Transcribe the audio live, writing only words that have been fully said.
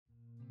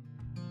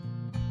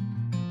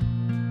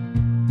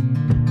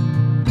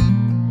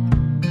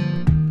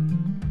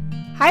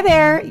Hi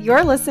there,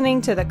 you're listening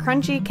to the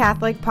Crunchy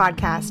Catholic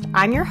Podcast.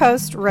 I'm your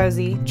host,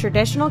 Rosie,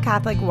 traditional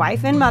Catholic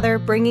wife and mother,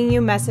 bringing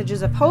you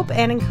messages of hope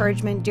and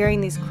encouragement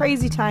during these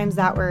crazy times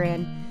that we're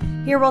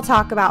in. Here we'll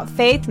talk about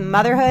faith,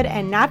 motherhood,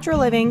 and natural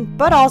living,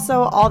 but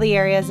also all the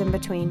areas in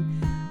between.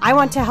 I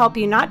want to help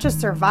you not just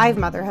survive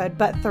motherhood,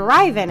 but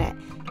thrive in it.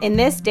 In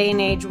this day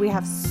and age, we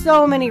have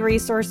so many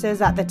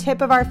resources at the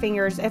tip of our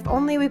fingers if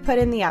only we put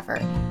in the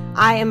effort.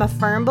 I am a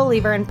firm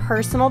believer in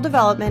personal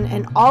development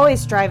and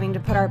always striving to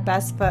put our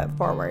best foot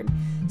forward.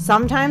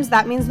 Sometimes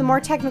that means the more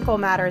technical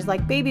matters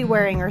like baby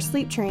wearing or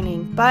sleep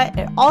training, but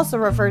it also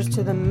refers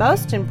to the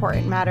most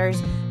important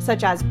matters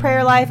such as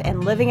prayer life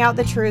and living out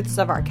the truths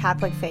of our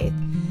Catholic faith.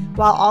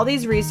 While all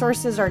these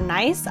resources are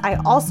nice, I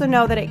also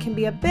know that it can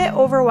be a bit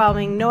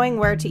overwhelming knowing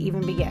where to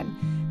even begin.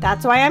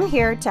 That's why I'm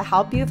here to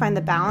help you find the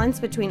balance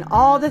between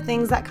all the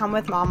things that come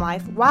with mom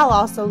life while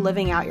also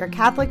living out your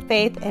Catholic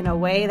faith in a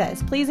way that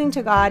is pleasing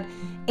to God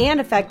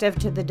and effective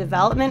to the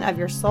development of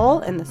your soul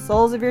and the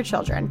souls of your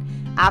children.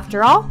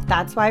 After all,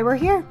 that's why we're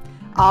here.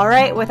 All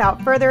right,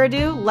 without further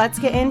ado, let's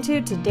get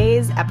into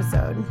today's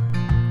episode.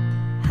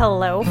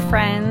 Hello,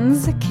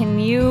 friends. Can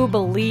you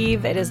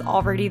believe it is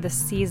already the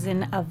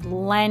season of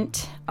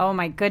Lent? Oh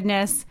my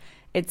goodness.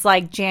 It's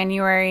like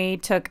January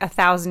took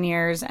 1,000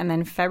 years and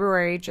then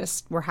February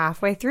we're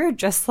halfway through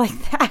just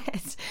like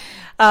that.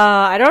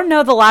 I don't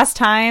know the last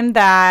time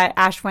that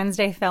Ash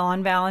Wednesday fell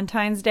on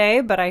Valentine's Day,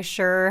 but I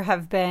sure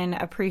have been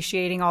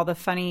appreciating all the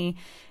funny,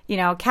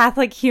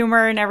 Catholic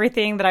humor and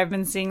everything that I've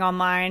been seeing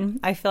online.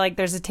 I feel like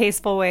there's a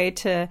tasteful way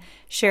to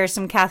share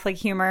some Catholic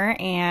humor,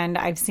 and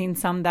I've seen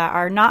some that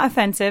are not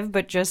offensive,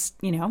 but just,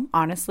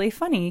 honestly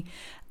funny.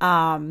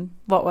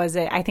 What was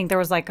it? I think there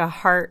was like a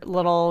heart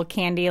little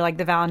candy, like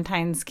the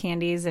Valentine's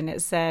candies, and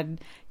it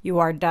said, "You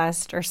are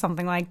dust," or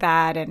something like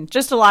that. And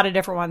just a lot of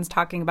different ones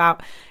talking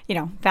about,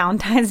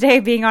 Valentine's Day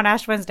being on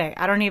Ash Wednesday.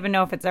 I don't even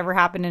know if it's ever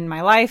happened in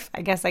my life.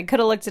 I guess I could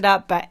have looked it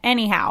up, but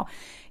anyhow,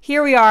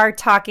 here we are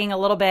talking a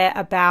little bit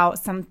about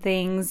some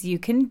things you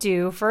can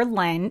do for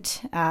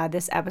Lent.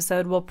 This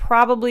episode will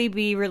probably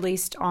be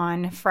released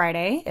on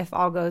Friday if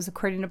all goes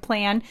according to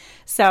plan.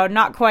 So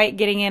not quite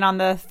getting in on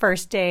the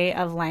first day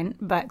of Lent,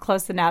 but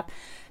close enough.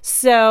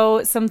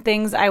 So some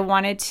things I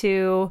wanted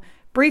to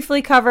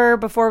briefly cover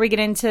before we get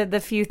into the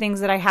few things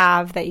that I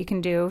have that you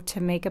can do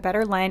to make a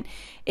better Lent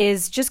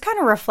is just kind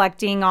of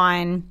reflecting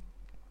on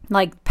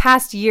like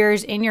past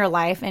years in your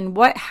life and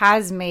what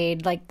has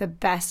made like the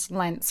best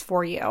Lents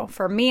for you.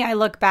 For me, I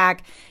look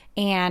back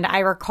and I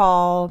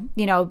recall,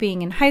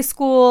 being in high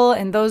school,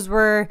 and those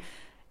were,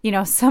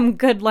 some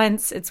good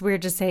Lents. It's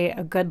weird to say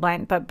a good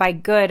Lent, but by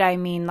good, I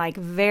mean like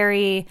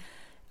very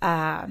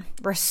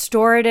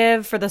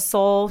restorative for the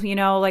soul,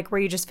 like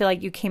where you just feel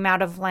like you came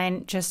out of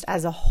Lent just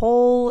as a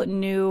whole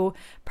new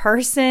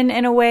person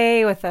in a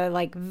way, with a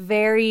like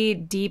very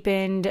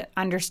deepened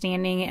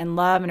understanding and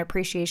love and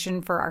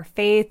appreciation for our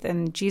faith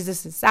and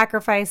Jesus'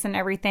 sacrifice and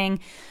everything.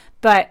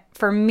 But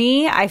for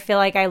me, I feel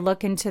like I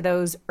look into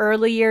those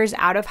early years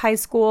out of high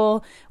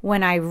school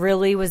when I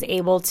really was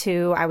able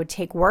to, I would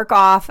take work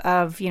off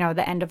of,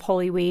 the end of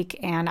Holy Week,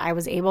 and I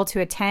was able to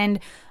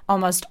attend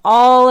almost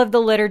all of the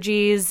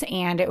liturgies,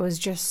 and it was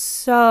just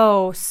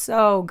so,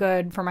 so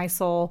good for my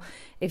soul.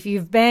 If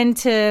you've been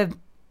to,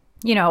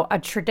 a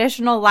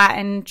traditional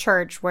Latin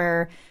church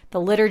where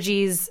the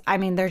liturgies,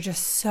 they're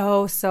just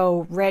so,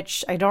 so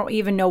rich. I don't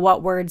even know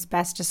what words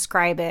best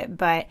describe it,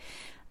 but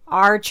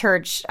our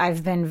church,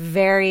 I've been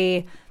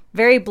very,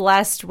 very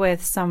blessed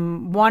with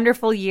some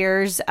wonderful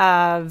years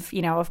of,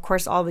 of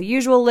course, all the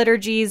usual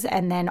liturgies,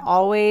 and then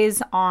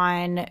always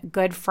on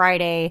Good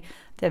Friday,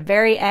 the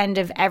very end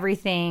of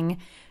everything,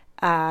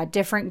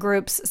 different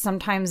groups.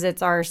 Sometimes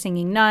it's our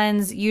singing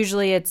nuns.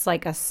 Usually it's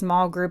like a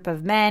small group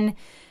of men.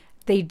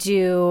 They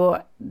do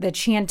the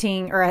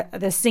chanting or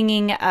the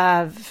singing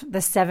of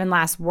the 7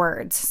 last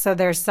words. So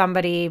there's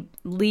somebody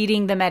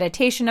leading the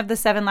meditation of the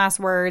 7 last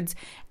words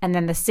and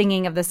then the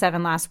singing of the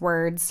 7 last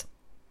words.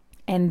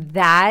 And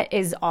that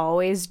is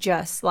always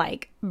just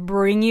like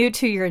bring you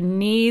to your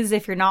knees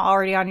if you're not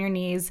already on your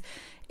knees.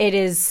 It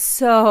is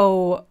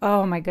so,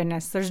 oh my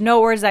goodness, there's no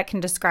words that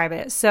can describe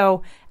it.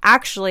 So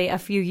actually a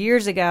few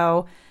years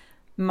ago,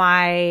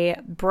 my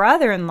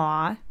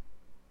brother-in-law,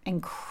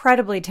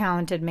 incredibly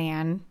talented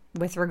man,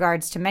 with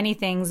regards to many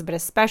things, but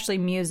especially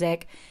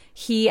music,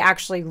 he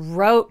actually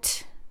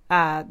wrote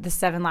the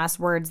 7 last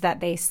words that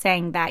they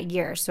sang that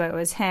year. So it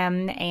was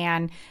him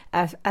and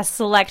a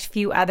select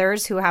few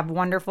others who have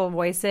wonderful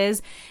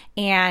voices,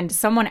 and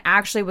someone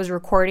actually was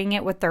recording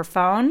it with their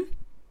phone.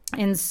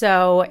 And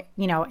so,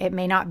 it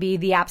may not be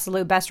the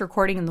absolute best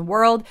recording in the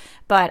world,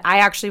 but I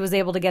actually was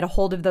able to get a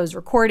hold of those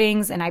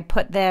recordings, and I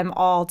put them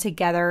all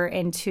together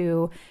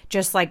into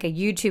just like a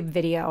YouTube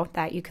video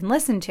that you can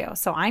listen to.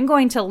 So I'm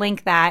going to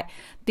link that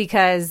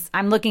because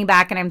I'm looking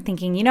back and I'm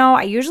thinking,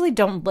 I usually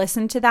don't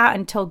listen to that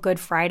until Good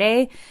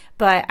Friday,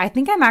 But I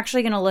think I'm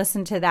actually going to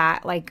listen to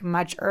that like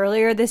much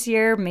earlier this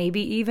year,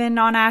 maybe even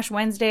on Ash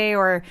Wednesday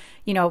or,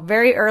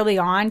 very early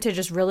on to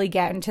just really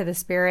get into the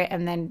spirit.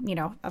 And then,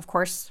 of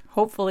course,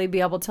 hopefully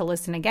be able to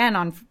listen again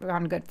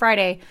on Good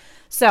Friday.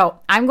 So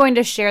I'm going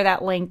to share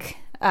that link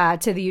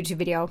to the YouTube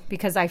video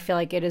because I feel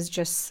like it is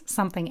just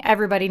something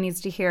everybody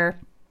needs to hear.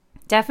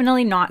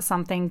 Definitely not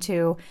something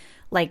to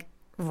like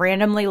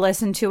randomly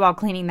listen to while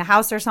cleaning the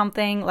house or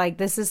something. Like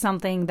this is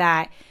something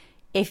that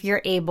if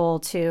you're able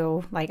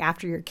to, like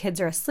after your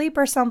kids are asleep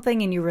or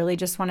something and you really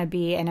just want to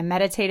be in a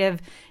meditative,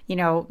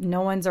 no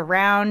one's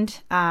around,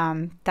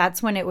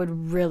 that's when it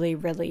would really,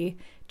 really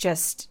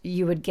just,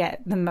 you would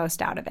get the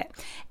most out of it.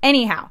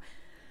 Anyhow,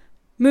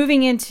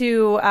 moving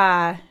into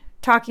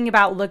talking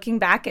about looking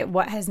back at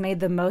what has made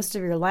the most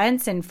of your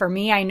Lent. And for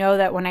me, I know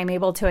that when I'm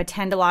able to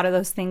attend a lot of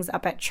those things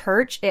up at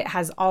church, it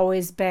has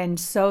always been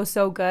so,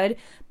 so good.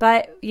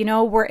 But,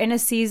 we're in a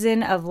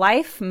season of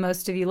life,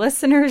 most of you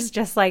listeners,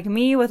 just like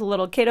me with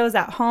little kiddos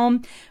at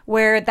home,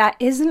 where that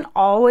isn't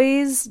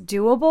always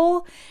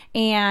doable.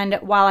 And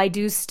while I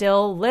do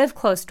still live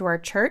close to our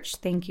church,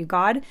 thank you,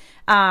 God,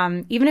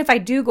 even if I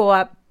do go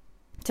up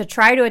to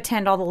try to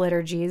attend all the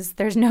liturgies,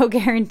 there's no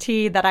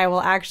guarantee that I will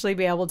actually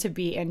be able to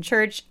be in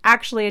church,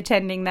 actually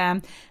attending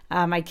them.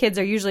 My kids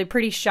are usually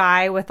pretty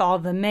shy with all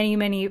the many,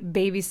 many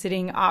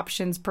babysitting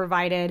options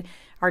provided.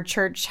 Our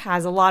church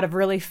has a lot of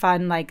really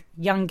fun, like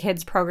young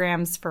kids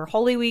programs for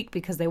Holy Week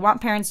because they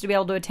want parents to be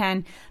able to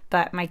attend.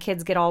 But my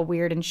kids get all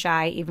weird and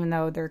shy, even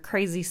though they're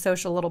crazy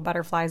social little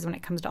butterflies when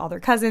it comes to all their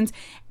cousins.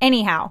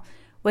 Anyhow,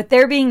 with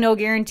there being no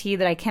guarantee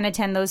that I can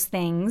attend those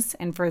things,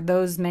 and for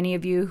those many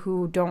of you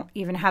who don't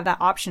even have that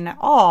option at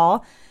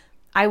all,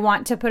 I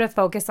want to put a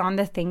focus on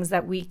the things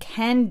that we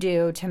can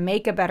do to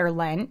make a better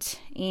Lent.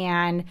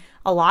 And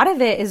a lot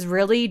of it is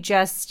really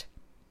just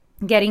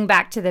getting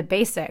back to the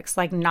basics,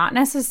 like not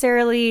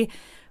necessarily,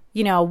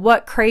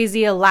 what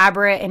crazy,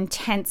 elaborate,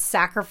 intense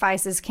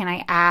sacrifices can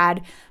I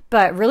add,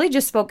 but really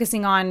just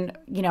focusing on,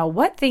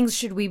 what things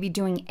should we be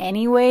doing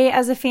anyway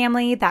as a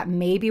family that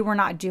maybe we're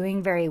not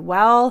doing very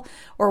well,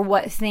 or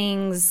what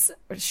things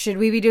should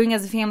we be doing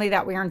as a family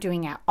that we aren't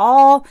doing at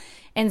all.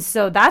 And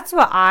so that's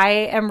what I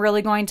am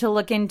really going to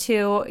look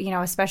into,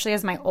 especially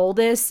as my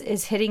oldest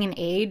is hitting an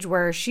age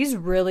where she's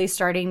really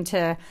starting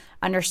to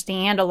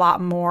understand a lot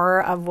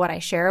more of what I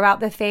share about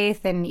the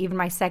faith. And even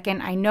my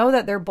second, I know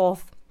that they're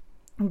both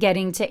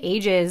getting to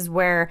ages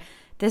where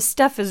this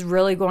stuff is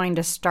really going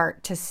to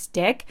start to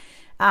stick.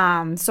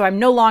 So I'm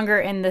no longer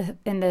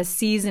in the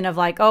season of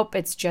like, oh,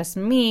 it's just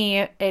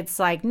me. It's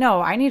like,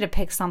 no, I need to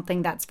pick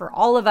something that's for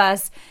all of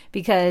us,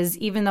 because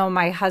even though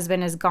my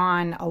husband is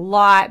gone a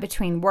lot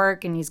between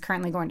work and he's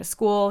currently going to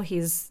school,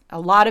 he's a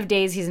lot of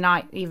days he's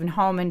not even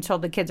home until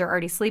the kids are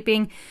already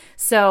sleeping.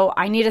 So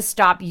I need to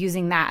stop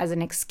using that as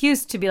an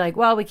excuse to be like,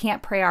 well, we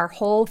can't pray our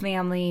whole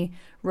family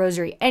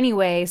rosary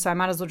anyway, so I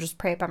might as well just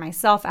pray it by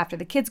myself after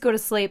the kids go to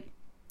sleep.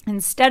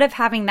 Instead of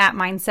having that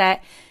mindset,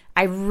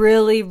 I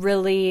really,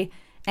 really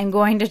am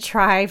going to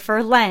try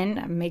for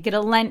Lent, make it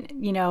a Lent,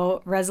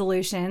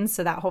 resolution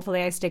so that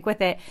hopefully I stick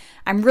with it.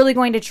 I'm really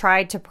going to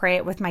try to pray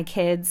it with my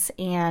kids,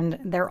 and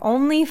they're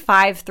only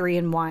 5, 3,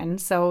 and 1.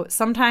 So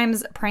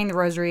sometimes praying the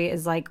rosary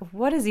is like,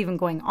 what is even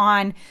going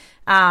on?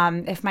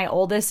 If my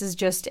oldest is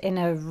just in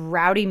a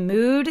rowdy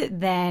mood,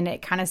 then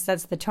it kind of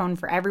sets the tone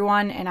for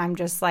everyone. And I'm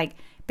just like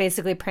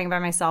basically praying by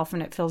myself,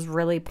 and it feels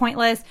really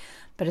pointless.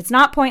 But it's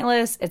not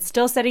pointless. It's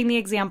still setting the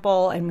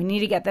example, and we need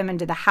to get them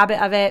into the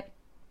habit of it.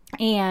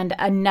 And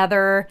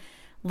another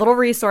little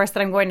resource that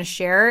I'm going to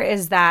share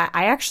is that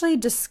I actually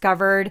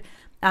discovered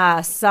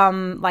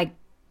some like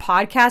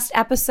podcast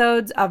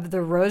episodes of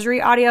the rosary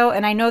audio.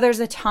 And I know there's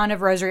a ton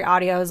of rosary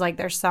audios, like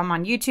there's some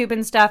on YouTube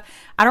and stuff.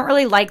 I don't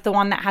really like the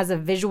one that has a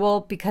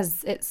visual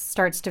because it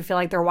starts to feel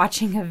like they're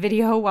watching a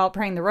video while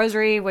praying the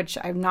rosary, which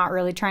I'm not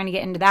really trying to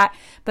get into that.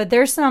 But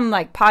there's some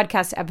like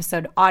podcast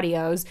episode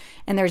audios,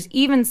 and there's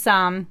even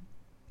some.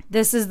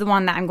 This is the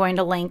one that I'm going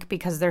to link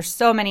because there's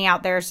so many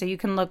out there, so you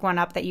can look one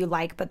up that you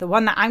like. But the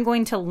one that I'm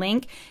going to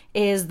link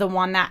is the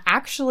one that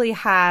actually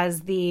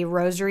has the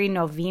Rosary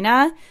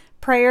Novena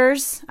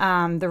prayers.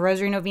 The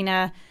Rosary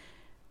Novena,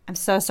 I'm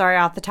so sorry,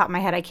 off the top of my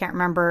head, I can't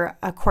remember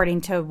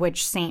according to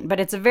which saint, but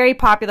it's a very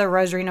popular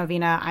Rosary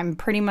Novena. I'm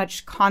pretty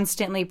much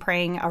constantly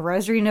praying a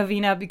Rosary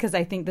Novena because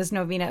I think this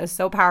novena is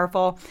so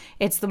powerful.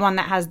 It's the one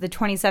that has the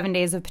 27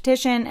 days of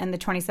petition and the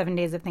 27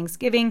 days of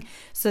thanksgiving.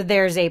 So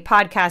there's a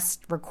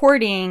podcast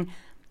recording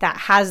that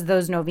has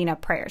those novena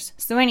prayers.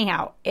 So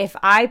anyhow, if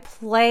I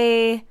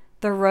play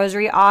the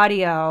Rosary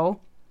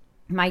audio,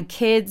 my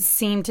kids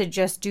seem to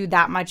just do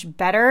that much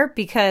better,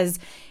 because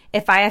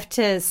if I have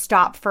to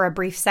stop for a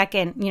brief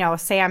second,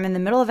 say I'm in the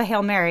middle of a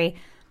Hail Mary,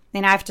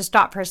 and I have to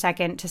stop for a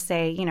second to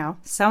say,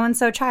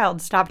 so-and-so child,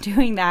 stop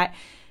doing that,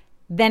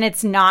 then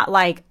it's not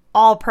like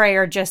all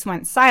prayer just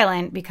went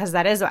silent, because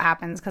that is what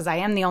happens, because I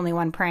am the only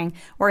one praying.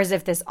 Whereas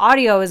if this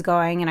audio is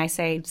going and I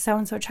say,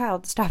 so-and-so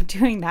child, stop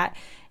doing that,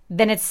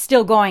 then it's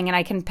still going and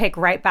I can pick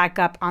right back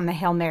up on the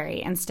Hail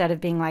Mary instead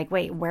of being like,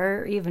 wait,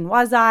 where even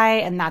was I?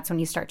 And that's when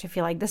you start to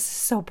feel like this is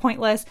so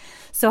pointless.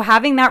 So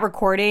having that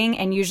recording,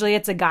 and usually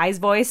it's a guy's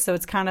voice, so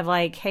it's kind of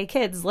like, hey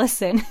kids,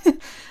 listen.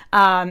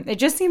 It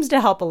just seems to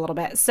help a little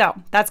bit. So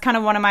that's kind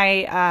of one of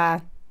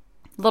my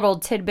little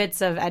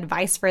tidbits of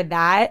advice for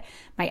that.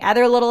 My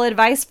other little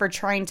advice for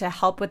trying to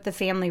help with the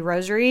family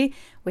rosary,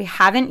 we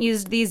haven't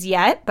used these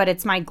yet, but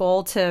it's my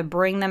goal to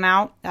bring them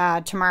out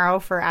tomorrow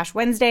for Ash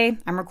Wednesday.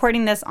 I'm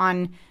recording this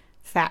on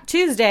Fat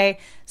Tuesday,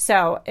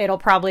 so it'll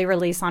probably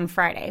release on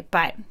Friday.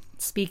 But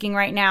speaking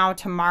right now,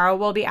 tomorrow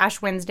will be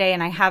Ash Wednesday,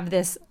 and I have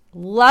this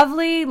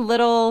lovely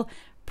little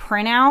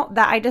printout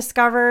that I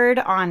discovered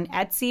on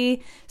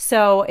Etsy.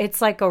 So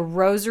it's like a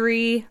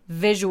rosary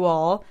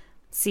visual.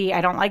 See,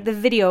 I don't like the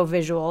video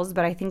visuals,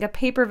 but I think a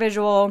paper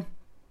visual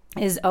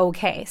is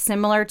okay.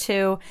 Similar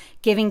to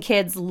giving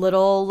kids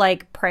little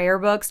like prayer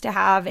books to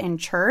have in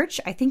church.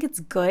 I think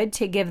it's good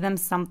to give them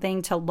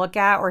something to look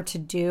at or to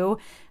do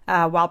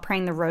while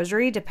praying the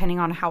rosary, depending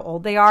on how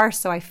old they are.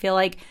 So I feel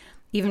like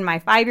even my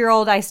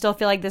 5-year-old, I still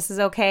feel like this is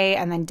okay.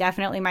 And then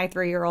definitely my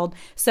 3-year-old.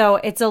 So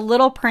it's a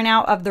little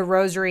printout of the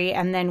rosary.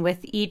 And then with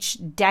each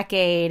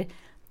decade,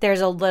 there's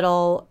a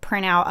little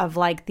printout of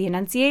like the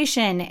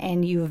Annunciation,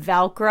 and you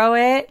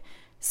Velcro it.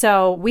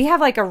 So we have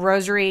like a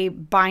rosary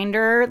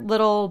binder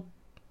little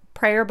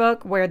prayer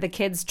book where the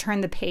kids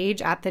turn the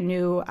page at the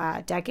new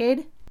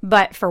decade.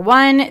 But for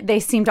one, they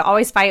seem to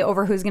always fight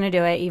over who's going to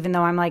do it, even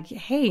though I'm like,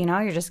 hey,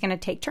 you're just going to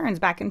take turns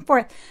back and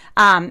forth.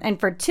 And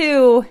for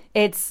two,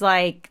 it's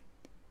like,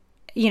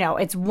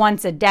 it's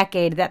once a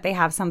decade that they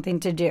have something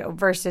to do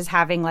versus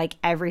having like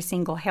every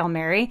single Hail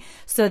Mary.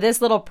 So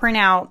this little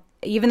printout,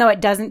 even though it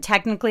doesn't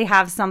technically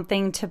have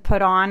something to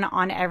put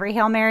on every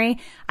Hail Mary,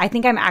 I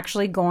think I'm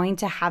actually going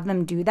to have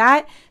them do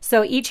that.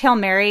 So each Hail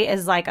Mary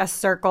is like a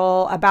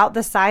circle about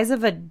the size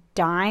of a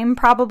dime,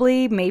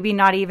 probably, maybe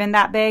not even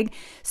that big.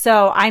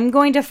 So I'm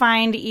going to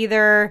find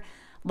either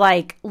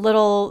like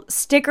little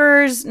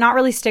stickers, not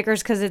really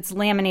stickers because it's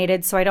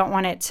laminated, so I don't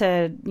want it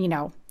to,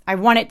 I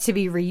want it to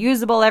be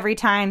reusable every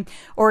time.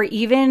 Or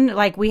even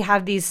like we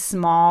have these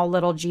small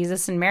little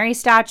Jesus and Mary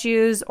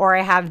statues, or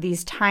I have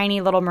these tiny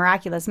little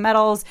miraculous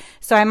medals.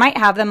 So I might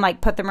have them like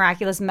put the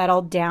miraculous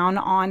medal down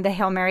on the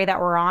Hail Mary that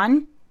we're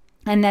on.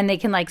 And then they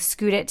can like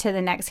scoot it to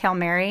the next Hail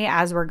Mary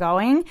as we're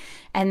going.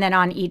 And then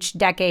on each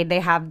decade,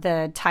 they have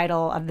the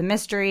title of the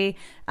mystery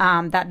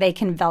that they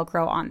can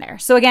Velcro on there.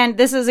 So again,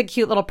 this is a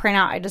cute little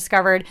printout I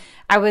discovered.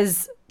 I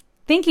was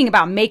thinking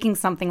about making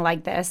something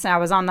like this. I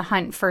was on the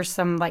hunt for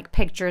some like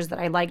pictures that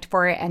I liked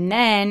for it. And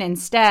then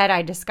instead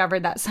I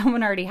discovered that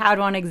someone already had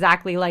one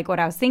exactly like what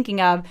I was thinking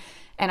of.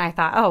 And I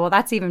thought, oh, well,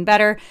 that's even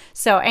better.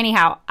 So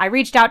anyhow, I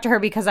reached out to her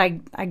because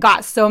I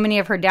got so many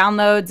of her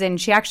downloads, and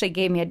she actually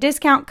gave me a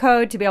discount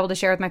code to be able to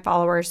share with my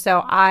followers.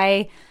 So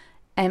I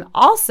am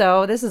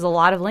also, this is a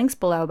lot of links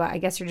below, but I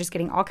guess you're just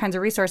getting all kinds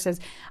of resources.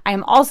 I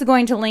am also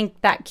going to link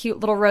that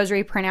cute little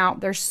rosary printout.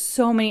 There's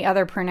so many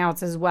other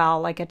printouts as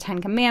well, like a 10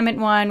 commandment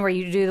one where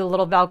you do the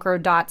little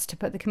Velcro dots to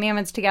put the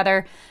commandments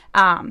together.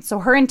 So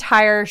her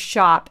entire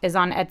shop is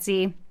on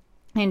Etsy,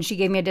 and she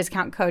gave me a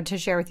discount code to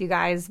share with you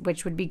guys,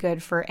 which would be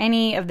good for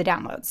any of the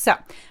downloads. So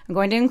I'm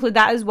going to include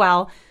that as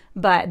well.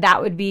 But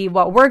that would be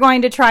what we're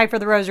going to try for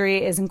the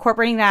rosary, is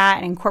incorporating that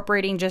and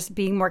incorporating just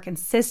being more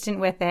consistent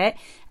with it.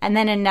 And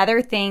then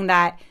another thing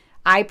that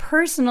I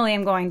personally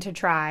am going to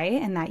try,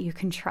 and that you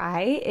can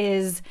try,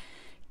 is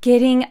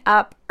getting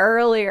up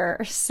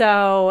earlier.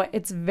 So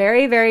it's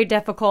very, very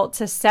difficult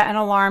to set an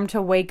alarm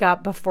to wake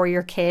up before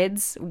your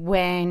kids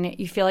when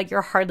you feel like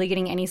you're hardly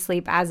getting any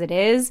sleep as it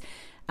is.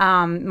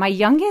 My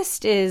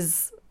youngest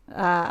is,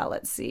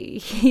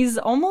 he's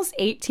almost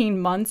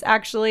 18 months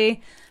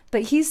actually.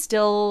 But he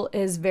still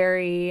is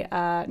very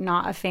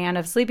not a fan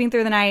of sleeping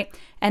through the night.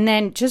 And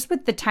then just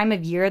with the time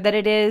of year that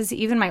it is,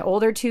 even my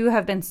older two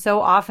have been so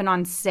off and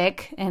on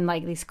sick, and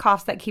like these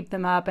coughs that keep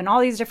them up and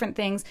all these different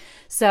things.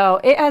 So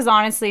it has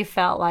honestly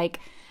felt like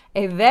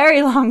a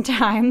very long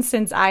time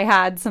since I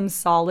had some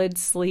solid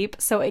sleep.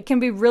 So it can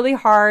be really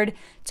hard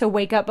to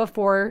wake up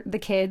before the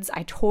kids.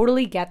 I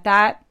totally get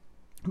that.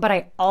 But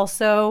I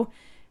also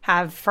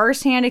have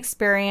firsthand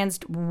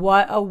experienced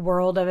what a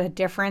world of a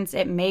difference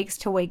it makes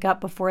to wake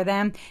up before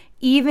them,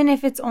 even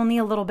if it's only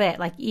a little bit,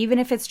 like even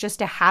if it's just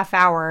a half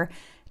hour.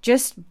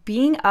 Just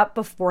being up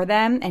before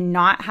them and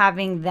not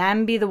having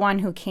them be the one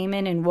who came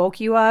in and woke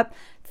you up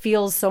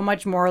feels so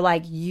much more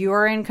like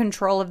you're in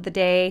control of the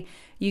day.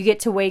 You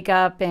get to wake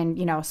up and,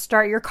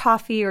 start your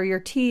coffee or your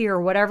tea or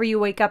whatever you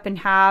wake up and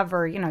have,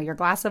 or, your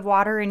glass of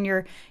water and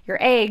your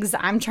eggs.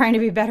 I'm trying to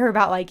be better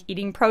about like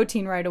eating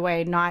protein right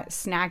away, not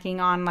snacking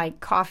on like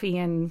coffee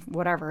and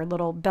whatever,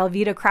 little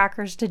Belvita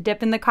crackers to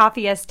dip in the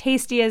coffee, as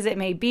tasty as it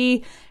may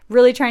be.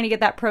 Really trying to get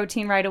that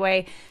protein right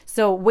away.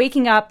 So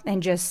waking up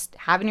and just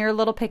having your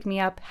little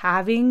pick-me-up,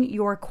 having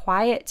your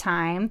quiet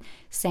time,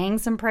 saying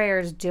some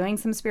prayers, doing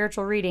some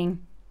spiritual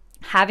reading,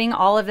 having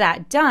all of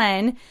that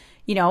done,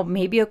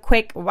 maybe a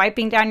quick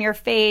wiping down your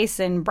face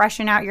and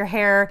brushing out your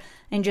hair,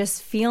 and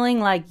just feeling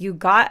like you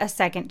got a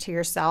second to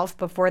yourself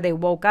before they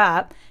woke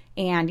up.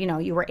 and,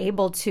 you were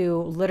able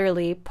to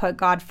literally put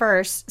God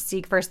first,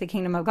 seek first the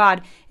kingdom of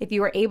God, if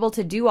you were able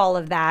to do all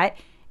of that,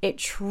 it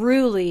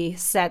truly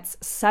sets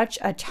such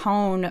a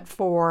tone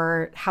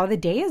for how the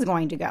day is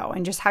going to go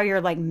and just how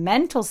your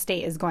mental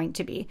state is going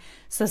to be.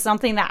 So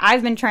something that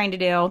I've been trying to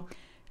do,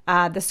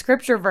 the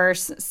scripture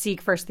verse, seek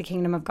first the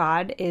kingdom of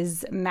God,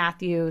 is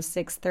Matthew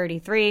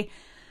 6:33.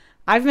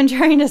 I've been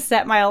trying to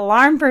set my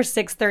alarm for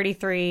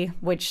 6:33,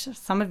 which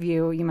some of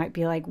you might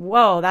be like,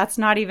 whoa, that's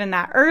not even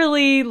that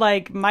early.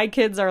 My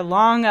kids are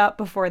long up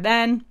before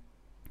then.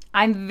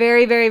 I'm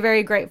very, very,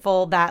 very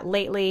grateful that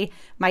lately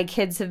my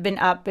kids have been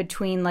up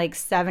between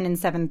 7 and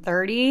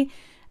 7:30.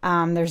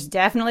 There's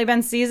definitely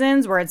been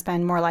seasons where it's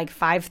been more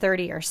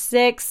 5:30 or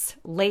 6.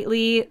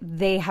 Lately,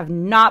 they have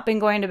not been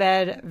going to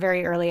bed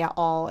very early at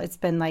all. It's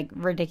been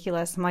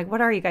ridiculous. I'm what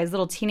are you guys,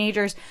 little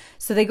teenagers?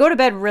 So they go to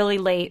bed really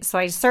late. So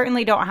I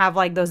certainly don't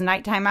have those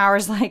nighttime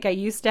hours like I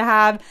used to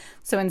have.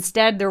 So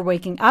instead, they're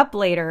waking up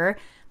later.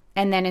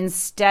 And then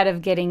instead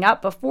of getting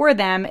up before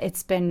them,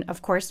 it's been,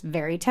 of course,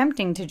 very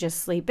tempting to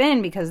just sleep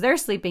in because they're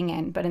sleeping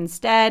in. But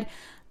instead,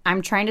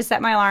 I'm trying to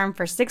set my alarm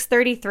for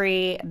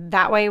 6:33.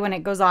 That way, when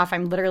it goes off,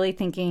 I'm literally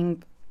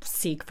thinking,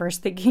 seek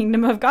first the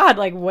kingdom of God.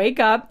 Wake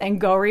up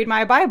and go read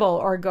my Bible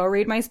or go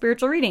read my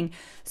spiritual reading.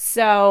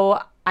 So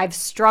I've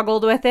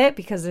struggled with it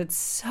because it's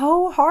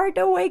so hard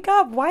to wake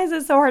up. Why is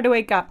it so hard to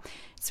wake up?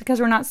 It's because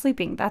we're not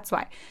sleeping. That's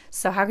why.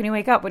 So how can you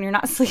wake up when you're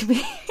not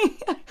sleeping?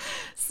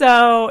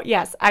 So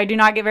yes, I do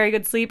not get very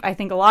good sleep. I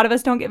think a lot of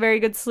us don't get very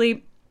good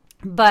sleep.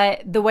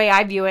 But the way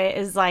I view it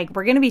is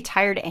we're going to be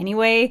tired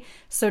anyway.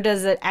 So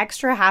does an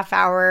extra half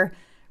hour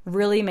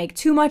really make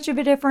too much of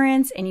a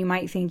difference? And you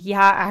might think,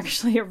 yeah,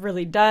 actually it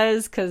really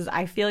does, because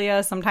I feel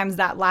you. Sometimes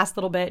that last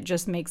little bit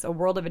just makes a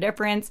world of a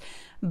difference.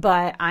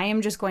 But I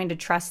am just going to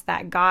trust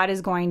that God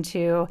is going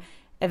to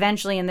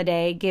eventually in the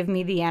day give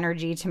me the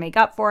energy to make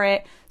up for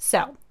it.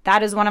 So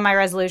that is one of my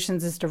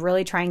resolutions, is to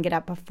really try and get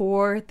up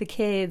before the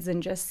kids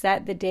and just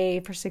set the day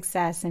for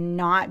success and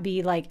not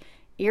be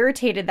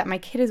irritated that my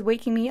kid is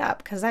waking me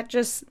up, because that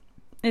just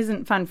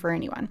isn't fun for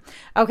anyone.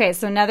 Okay,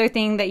 so another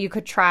thing that you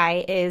could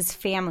try is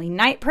family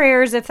night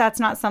prayers, if that's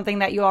not something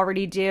that you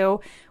already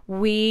do.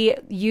 We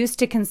used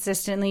to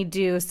consistently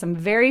do some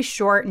very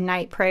short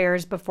night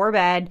prayers before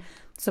bed.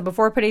 So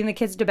before putting the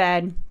kids to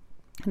bed,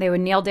 they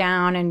would kneel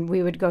down and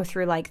we would go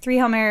through 3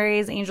 Hail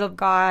Marys, Angel of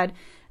God,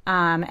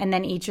 and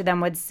then each of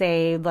them would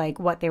say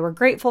what they were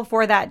grateful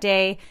for that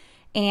day.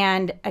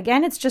 And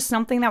again, it's just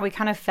something that we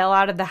kind of fell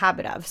out of the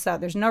habit of. So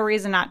there's no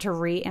reason not to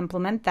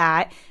re-implement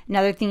that.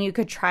 Another thing you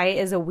could try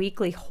is a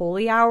weekly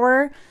holy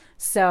hour.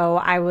 So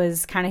I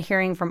was kind of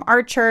hearing from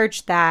our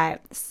church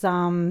that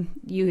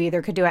you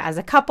either could do it as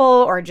a couple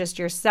or just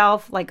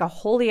yourself, a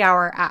holy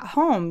hour at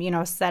home,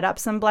 set up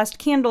some blessed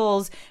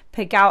candles,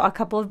 pick out a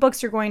couple of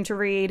books you're going to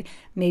read,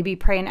 maybe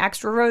pray an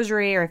extra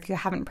rosary, or if you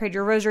haven't prayed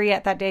your rosary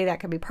yet that day, that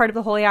could be part of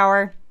the holy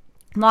hour.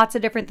 Lots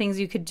of different things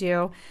you could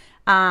do.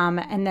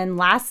 And then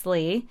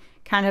lastly,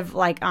 kind of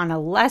on a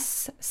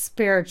less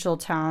spiritual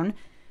tone,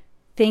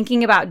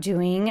 thinking about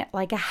doing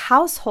a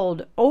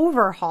household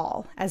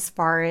overhaul as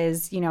far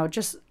as,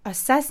 just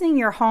assessing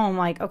your home.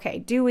 Okay,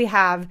 do we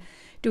have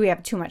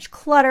too much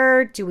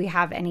clutter? Do we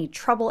have any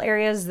trouble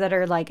areas that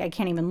are I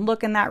can't even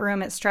look in that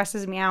room? It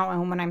stresses me out.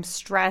 And when I'm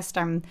stressed,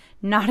 I'm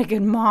not a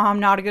good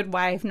mom, not a good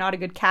wife, not a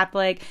good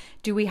Catholic.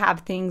 Do we have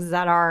things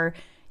that are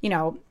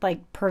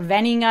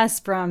preventing us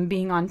from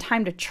being on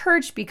time to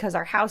church because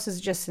our house is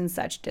just in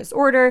such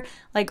disorder?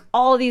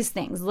 All of these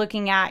things,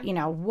 looking at,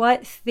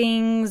 what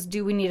things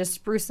do we need to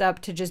spruce up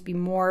to just be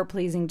more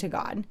pleasing to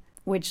God?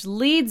 Which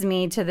leads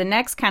me to the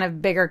next kind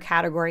of bigger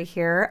category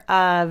here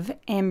of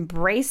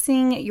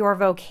embracing your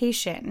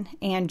vocation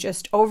and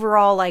just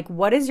overall,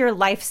 what is your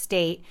life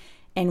state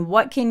and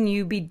what can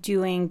you be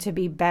doing to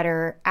be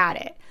better at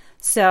it?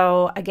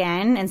 So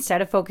again,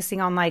 instead of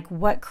focusing on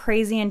what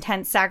crazy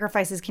intense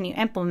sacrifices can you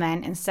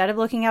implement, instead of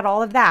looking at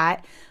all of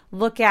that,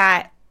 look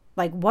at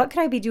what could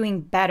I be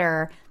doing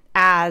better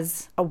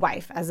as a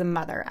wife, as a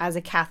mother, as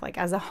a Catholic,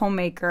 as a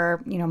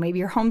homemaker, maybe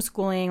you're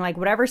homeschooling,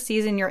 whatever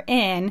season you're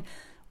in,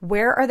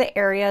 where are the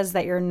areas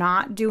that you're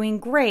not doing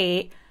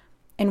great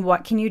and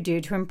what can you do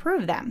to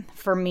improve them?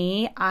 For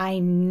me, I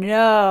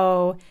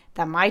know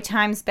that my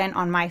time spent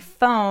on my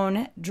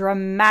phone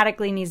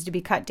dramatically needs to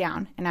be cut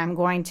down. And I'm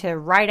going to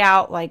write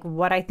out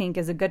what I think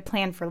is a good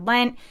plan for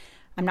Lent.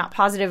 I'm not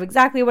positive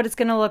exactly what it's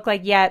going to look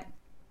like yet.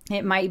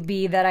 It might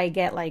be that I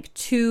get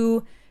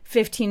 2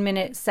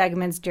 15-minute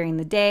segments during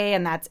the day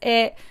and that's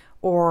it,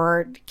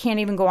 or can't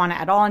even go on it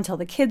at all until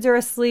the kids are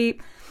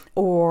asleep,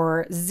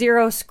 or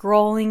 0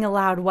 scrolling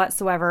allowed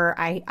whatsoever.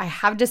 I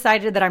have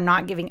decided that I'm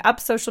not giving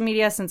up social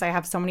media since I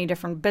have so many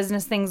different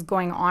business things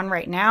going on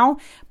right now.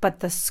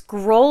 But the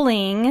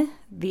scrolling,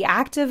 the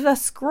act of a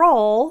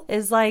scroll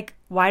is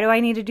why do I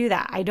need to do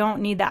that? I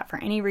don't need that for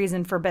any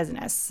reason for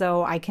business.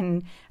 So I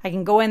can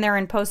go in there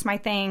and post my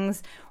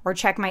things or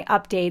check my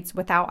updates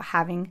without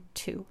having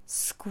to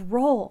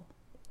scroll.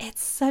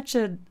 it's such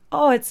a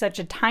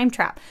time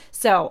trap.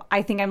 So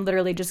I think I'm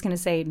literally just going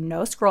to say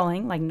no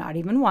scrolling, like not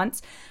even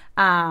once.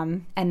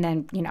 And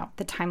then,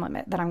 the time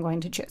limit that I'm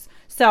going to choose.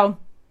 So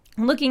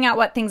looking at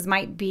what things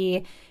might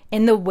be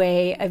in the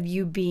way of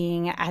you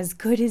being as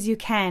good as you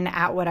can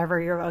at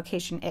whatever your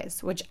vocation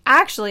is, which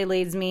actually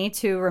leads me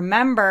to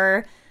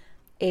remember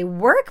a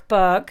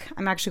workbook.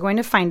 I'm actually going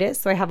to find it.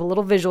 So I have a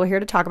little visual here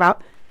to talk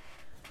about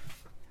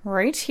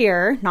right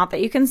here. Not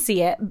that you can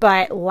see it,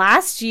 but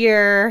last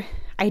year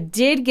I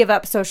did give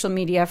up social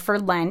media for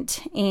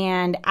Lent.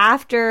 And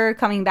after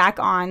coming back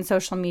on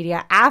social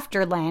media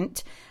after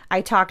Lent,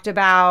 I talked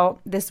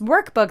about this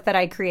workbook that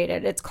I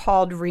created. It's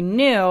called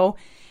Renew.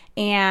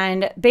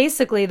 And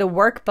basically the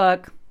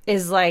workbook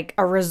is like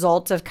a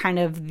result of kind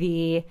of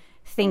the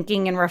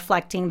thinking and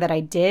reflecting that I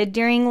did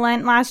during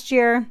Lent last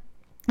year.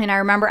 And I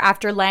remember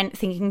after Lent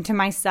thinking to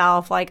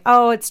myself, like,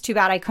 oh, it's too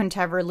bad I couldn't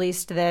have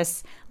released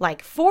this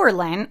like for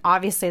Lent.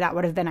 Obviously, that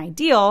would have been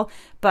ideal,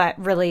 but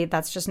really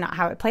that's just not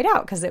how it played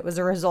out because it was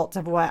a result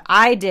of what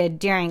I did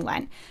during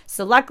Lent.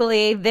 So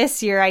luckily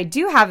this year I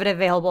do have it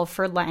available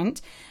for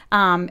Lent.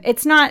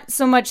 It's not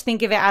so much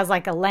think of it as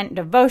like a Lent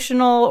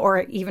devotional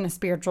or even a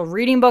spiritual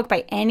reading book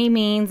by any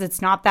means.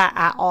 It's not that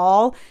at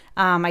all.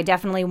 I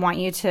definitely want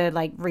you to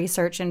like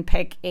research and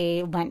pick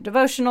a Lent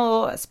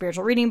devotional, a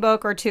spiritual reading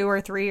book or 2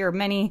 or 3 or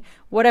many,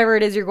 whatever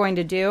it is you're going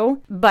to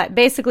do. But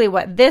basically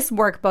what this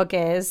workbook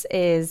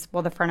is,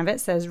 well, the front of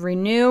it says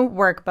Renew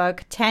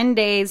Workbook, 10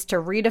 Days to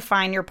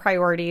Redefine Your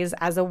Priorities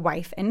as a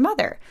Wife and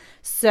Mother.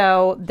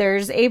 So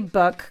there's a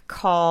book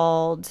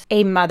called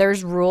A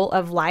Mother's Rule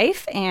of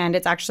Life, and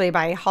it's actually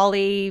by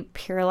Holly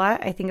Pirla,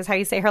 I think is how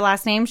you say her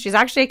last name. She's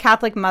actually a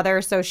Catholic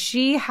mother, so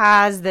she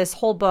has this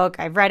whole book.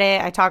 I've read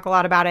it. I talk a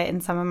lot about it in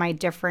some of my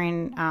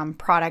different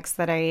products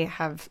that I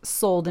have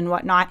sold and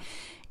whatnot.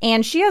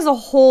 And she has a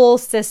whole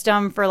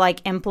system for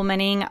like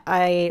implementing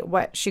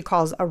what she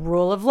calls a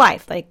rule of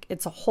life. Like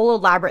it's a whole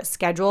elaborate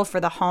schedule for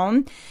the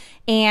home.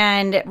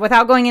 And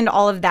without going into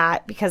all of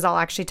that, because I'll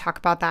actually talk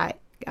about that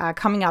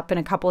coming up in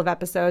a couple of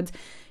episodes,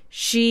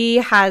 she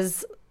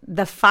has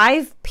the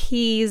 5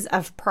 P's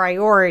of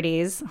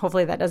priorities.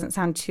 Hopefully that doesn't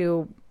sound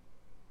too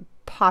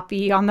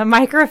poppy on the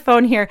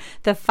microphone here.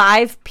 The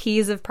 5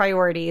 P's of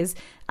priorities,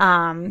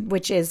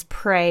 which is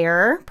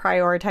prayer,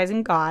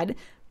 prioritizing God,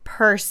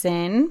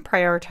 person,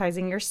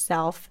 prioritizing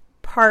yourself,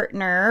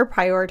 partner,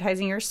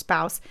 prioritizing your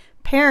spouse,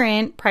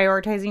 parent,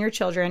 prioritizing your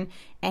children,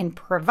 and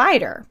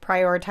provider,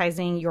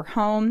 prioritizing your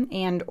home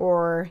and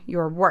or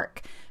your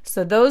work.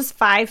 So those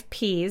 5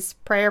 P's,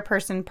 prayer,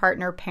 person,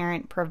 partner,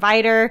 parent,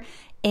 provider,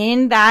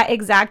 in that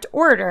exact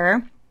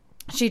order,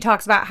 she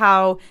talks about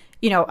how,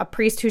 a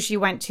priest who she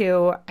went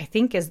to, I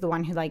think is the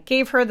one who like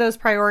gave her those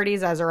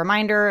priorities as a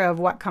reminder of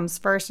what comes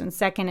first and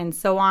second and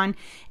so on.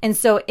 And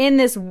so in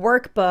this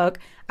workbook,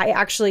 I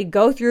actually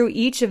go through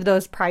each of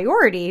those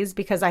priorities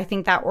because I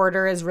think that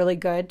order is really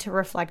good to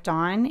reflect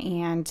on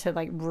and to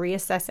like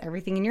reassess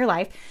everything in your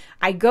life.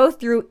 I go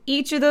through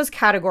each of those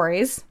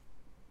categories.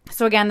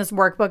 So again, this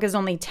workbook is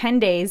only 10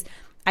 days.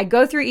 I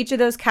go through each of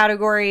those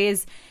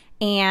categories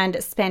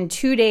and spend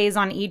 2 days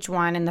on each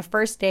one. And the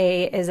first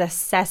day is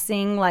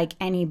assessing like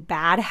any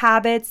bad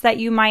habits that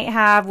you might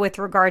have with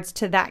regards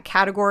to that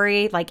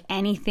category, like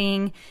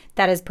anything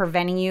that is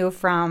preventing you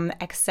from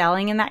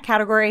excelling in that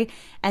category.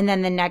 And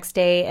then the next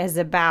day is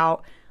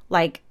about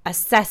like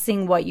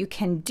assessing what you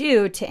can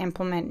do to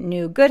implement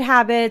new good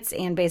habits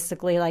and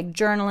basically like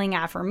journaling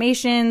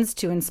affirmations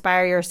to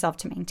inspire yourself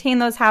to maintain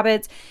those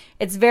habits.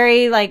 It's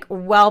very like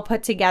well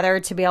put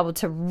together to be able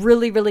to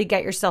really, really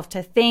get yourself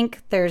to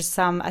think. There's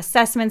some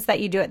assessments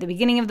that you do at the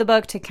beginning of the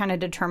book to kind of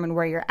determine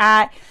where you're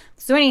at.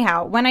 So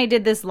anyhow, when I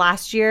did this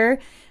last year,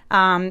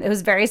 it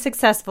was very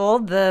successful.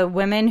 The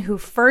women who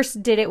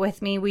first did it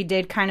with me, we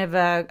did kind of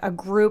a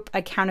group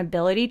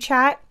accountability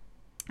chat.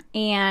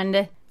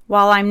 And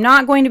while I'm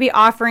not going to be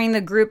offering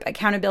the group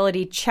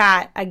accountability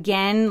chat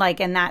again, like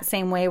in that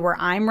same way where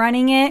I'm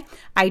running it,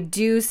 I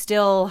do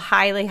still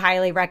highly,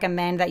 highly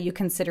recommend that you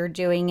consider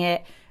doing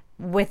it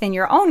within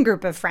your own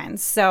group of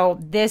friends. So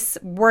this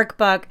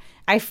workbook,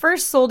 I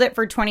first sold it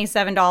for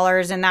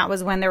 $27, and that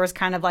was when there was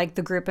kind of like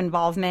the group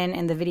involvement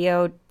and the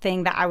video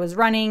thing that I was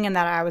running and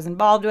that I was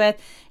involved with.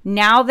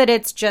 Now that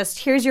it's just,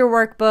 here's your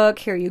workbook,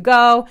 here you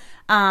go.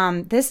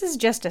 This is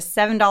just a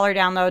 $7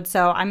 download,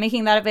 so I'm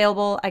making that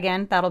available.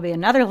 Again, that'll be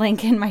another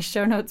link in my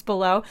show notes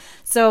below.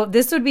 So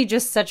this would be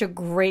just such a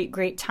great,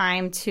 great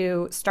time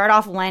to start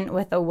off Lent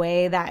with a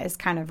way that is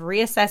kind of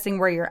reassessing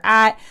where you're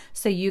at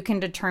so you can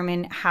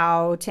determine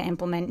how to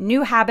implement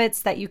new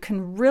habits that you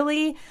can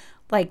really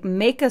like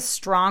make a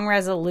strong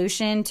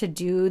resolution to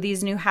do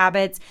these new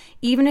habits,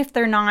 even if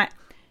they're not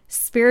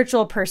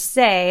spiritual per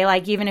se,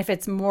 like even if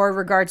it's more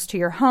regards to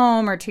your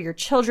home or to your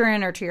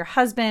children or to your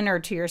husband or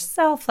to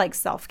yourself, like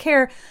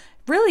self-care.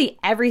 Really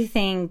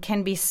everything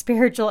can be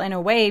spiritual in a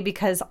way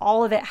because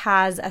all of it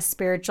has a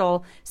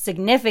spiritual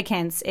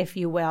significance, if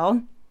you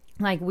will.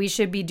 Like we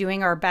should be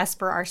doing our best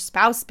for our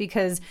spouse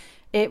because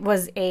it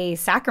was a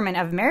sacrament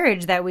of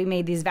marriage that we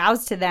made these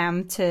vows to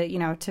them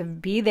to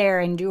be there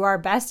and do our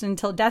best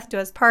until death do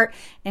us part.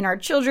 And our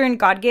children,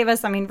 God gave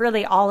us. I mean,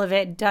 really all of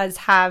it does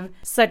have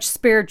such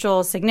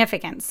spiritual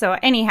significance. So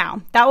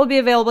anyhow, that will be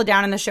available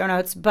down in the show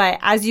notes. But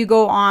as you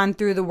go on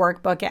through the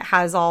workbook, it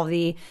has all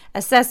the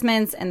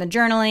assessments and the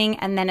journaling.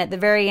 And then at the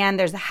very end,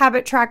 there's a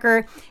habit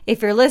tracker.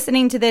 If you're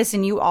listening to this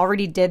and you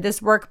already did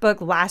this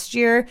workbook last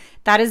year,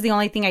 that is the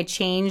only thing I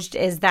changed,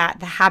 is that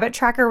the habit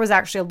tracker was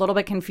actually a little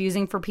bit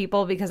confusing for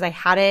people because I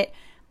had it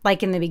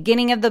like in the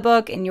beginning of the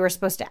book and you were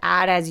supposed to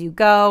add as you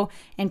go,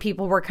 and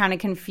people were kind of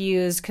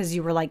confused because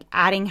you were like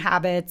adding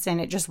habits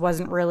and it just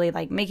wasn't really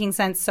like making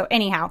sense. So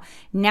anyhow,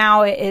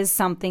 now it is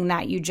something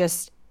that you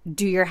just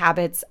do your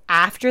habits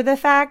after the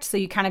fact. So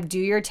you kind of do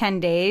your 10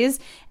 days,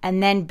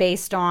 and then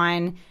based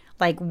on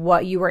like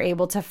what you were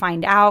able to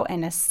find out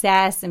and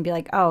assess and be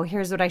like, oh,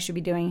 here's what I should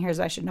be doing, here's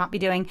what I should not be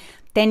doing.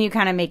 Then you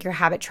kind of make your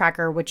habit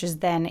tracker, which is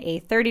then a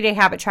 30-day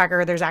habit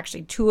tracker. There's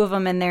actually 2 of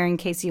them in there in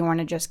case you want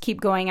to just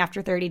keep going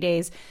after 30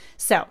 days.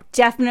 So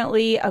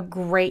definitely a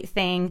great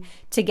thing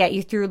to get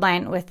you through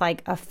Lent with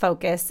like a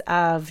focus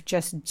of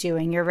just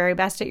doing your very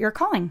best at your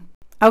calling.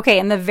 Okay,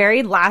 and the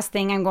very last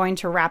thing I'm going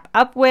to wrap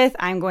up with,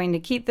 I'm going to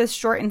keep this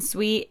short and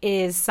sweet,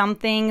 is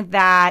something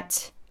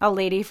that a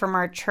lady from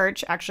our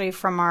church, actually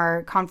from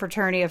our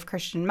Confraternity of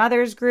Christian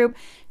Mothers group,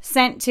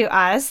 sent to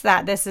us.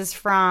 That this is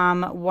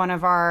from one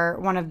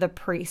of the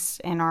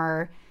priests in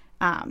our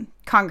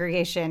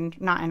congregation,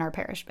 not in our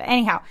parish. But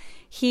anyhow,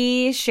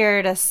 he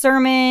shared a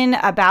sermon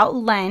about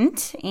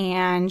Lent,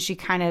 and she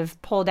kind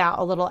of pulled out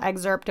a little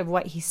excerpt of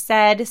what he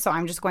said. So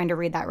I'm just going to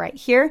read that right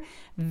here.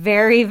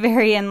 Very,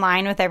 very in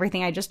line with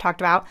everything I just talked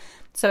about.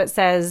 So it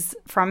says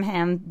from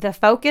him, the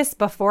focus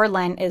before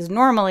Lent is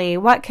normally,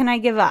 what can I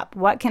give up?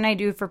 What can I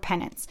do for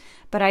penance?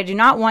 But I do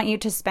not want you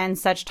to spend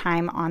such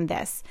time on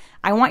this.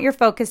 I want your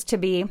focus to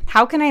be,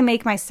 how can I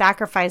make my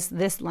sacrifice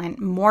this Lent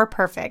more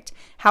perfect?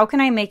 How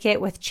can I make it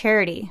with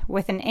charity,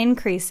 with an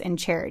increase in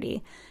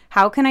charity?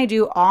 How can I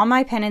do all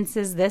my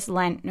penances this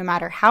Lent, no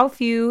matter how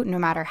few, no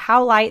matter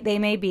how light they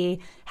may be?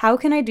 How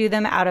can I do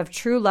them out of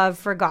true love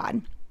for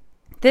God?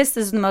 This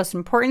is the most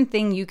important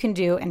thing you can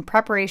do in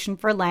preparation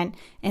for Lent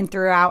and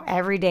throughout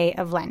every day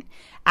of Lent.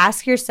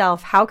 Ask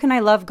yourself, how can I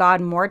love God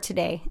more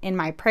today in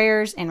my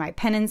prayers, in my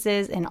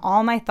penances, in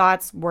all my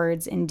thoughts,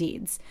 words, and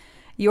deeds?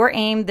 Your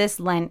aim this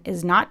Lent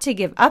is not to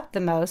give up the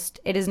most.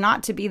 It is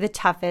not to be the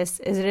toughest.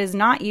 It is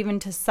not even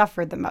to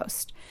suffer the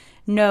most.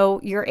 No,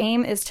 your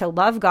aim is to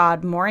love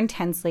God more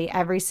intensely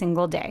every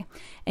single day,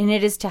 and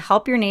it is to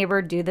help your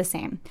neighbor do the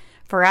same.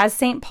 For as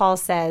St. Paul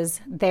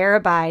says, there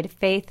abide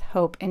faith,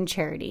 hope, and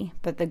charity,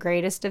 but the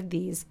greatest of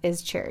these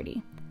is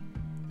charity.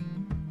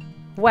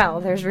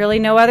 Well, there's really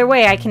no other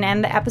way I can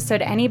end the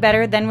episode any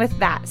better than with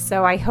that.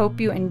 So I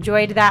hope you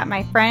enjoyed that,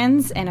 my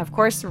friends. And of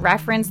course,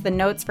 reference the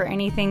notes for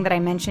anything that I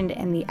mentioned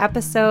in the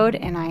episode.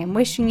 And I am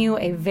wishing you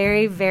a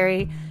very,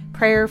 very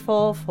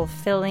prayerful,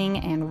 fulfilling,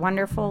 and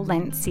wonderful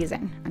Lent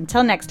season.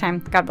 Until next time,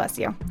 God bless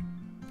you.